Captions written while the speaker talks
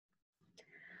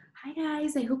Hi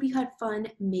guys, I hope you had fun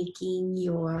making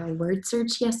your word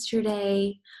search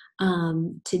yesterday.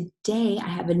 Today I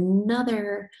have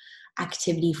another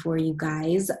activity for you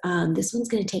guys. This one's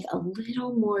going to take a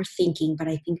little more thinking, but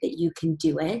I think that you can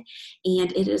do it.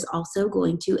 And it is also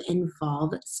going to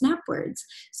involve snap words.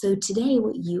 So today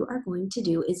what you are going to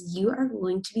do is you are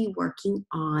going to be working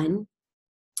on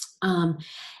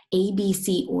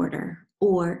ABC order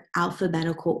or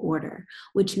alphabetical order,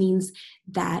 which means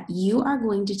that you are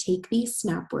going to take these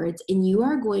snap words and you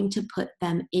are going to put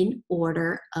them in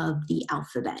order of the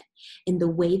alphabet. And the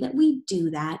way that we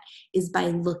do that is by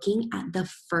looking at the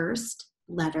first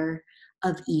letter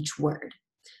of each word.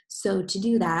 So to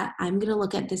do that, I'm going to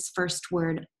look at this first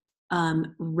word,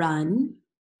 run.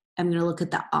 I'm going to look at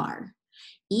the R.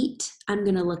 Eat, I'm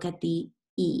going to look at the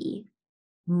E.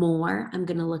 More, I'm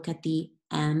going to look at the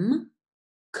M.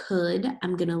 Could,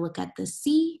 I'm going to look at the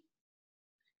C.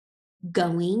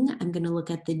 Going, I'm going to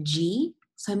look at the G.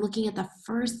 So I'm looking at the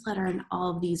first letter in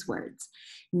all of these words.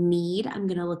 Need, I'm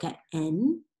going to look at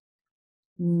N.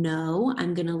 No,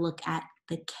 I'm going to look at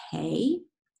the K.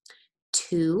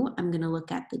 To, I'm going to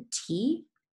look at the T.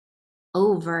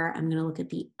 Over, I'm going to look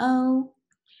at the O.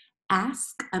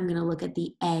 Ask, I'm going to look at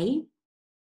the A.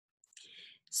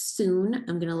 Soon,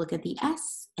 I'm going to look at the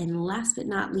S. And last but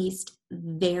not least,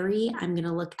 very, I'm going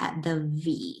to look at the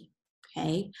V.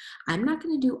 Okay, I'm not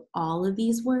going to do all of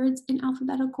these words in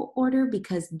alphabetical order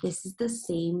because this is the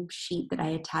same sheet that I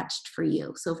attached for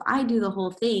you. So if I do the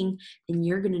whole thing, then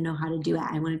you're going to know how to do it.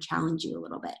 I want to challenge you a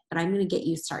little bit, but I'm going to get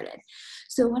you started.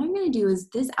 So what I'm going to do is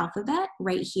this alphabet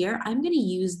right here, I'm going to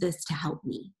use this to help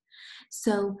me.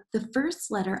 So the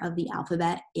first letter of the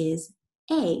alphabet is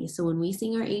A. So when we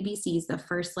sing our ABCs, the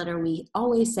first letter we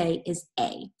always say is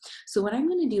A. So what I'm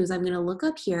going to do is I'm going to look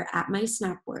up here at my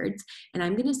snap words and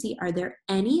I'm going to see, are there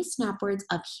any snap words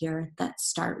up here that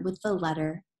start with the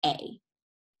letter A?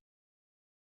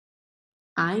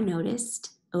 I noticed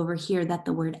over here that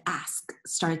the word ask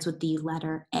starts with the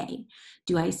letter A.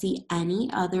 Do I see any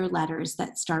other letters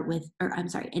that start with, or I'm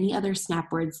sorry, any other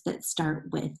snap words that start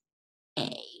with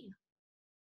A?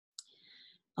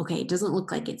 Okay, it doesn't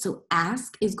look like it. So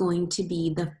ask is going to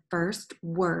be the first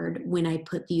word when I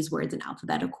put these words in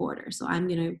alphabetical order. So I'm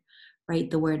going to write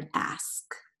the word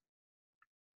ask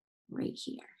right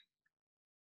here.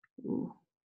 Ooh,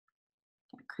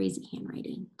 got crazy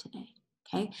handwriting today.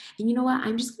 Okay, and you know what?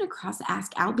 I'm just going to cross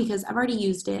ask out because I've already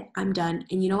used it. I'm done.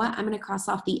 And you know what? I'm going to cross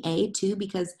off the A too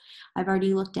because I've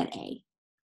already looked at A.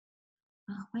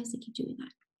 Oh, why does it keep doing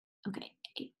that? Okay,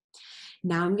 A.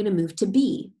 Now I'm going to move to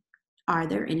B. Are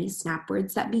there any snap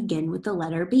words that begin with the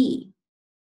letter B?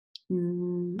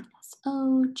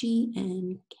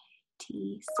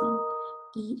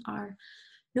 S-O-G-N-K-T-C-E-R.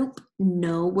 Nope,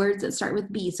 no words that start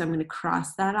with B, so I'm going to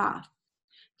cross that off.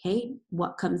 Okay,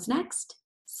 what comes next?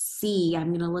 C, I'm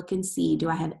going to look and see. Do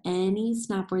I have any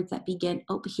snap words that begin?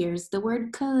 Oh, here's the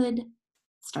word could.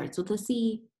 Starts with a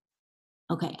C.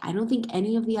 Okay, I don't think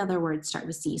any of the other words start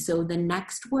with C. So the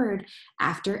next word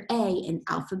after A in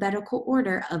alphabetical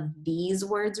order of these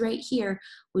words right here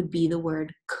would be the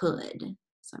word could.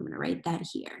 So I'm going to write that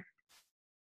here.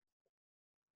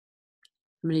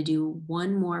 I'm going to do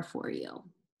one more for you,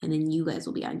 and then you guys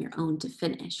will be on your own to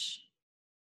finish.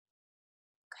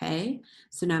 Okay,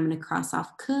 so now I'm going to cross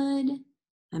off could.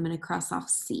 I'm going to cross off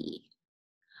C.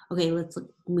 Okay, let's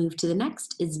move to the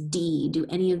next is D. Do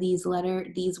any of these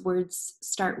words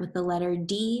start with the letter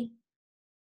D?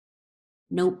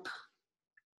 Nope.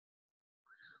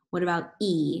 What about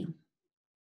E?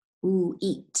 Ooh,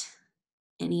 eat.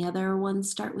 Any other ones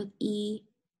start with E?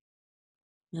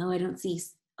 No, I don't see.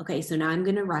 Okay, so now I'm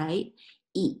going to write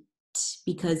eat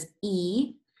because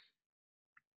E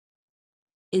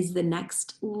is the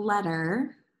next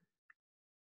letter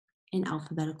in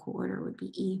alphabetical order would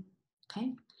be E.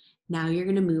 Okay, now you're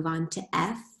going to move on to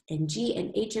F and G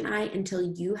and H and I until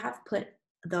you have put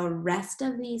the rest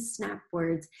of these snap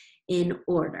words in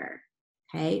order.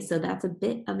 Okay, so that's a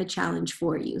bit of a challenge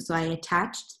for you. So I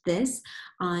attached this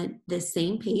on the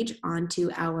same page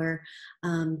onto our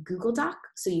Google Doc.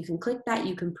 So you can click that,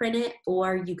 you can print it,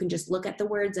 or you can just look at the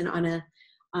words and on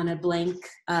a blank,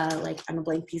 like on a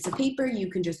blank piece of paper, you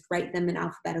can just write them in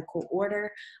alphabetical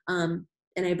order.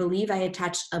 And I believe I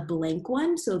attached a blank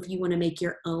one. So if you want to make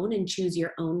your own and choose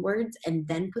your own words and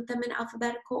then put them in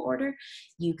alphabetical order,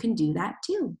 you can do that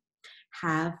too.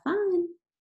 Have fun.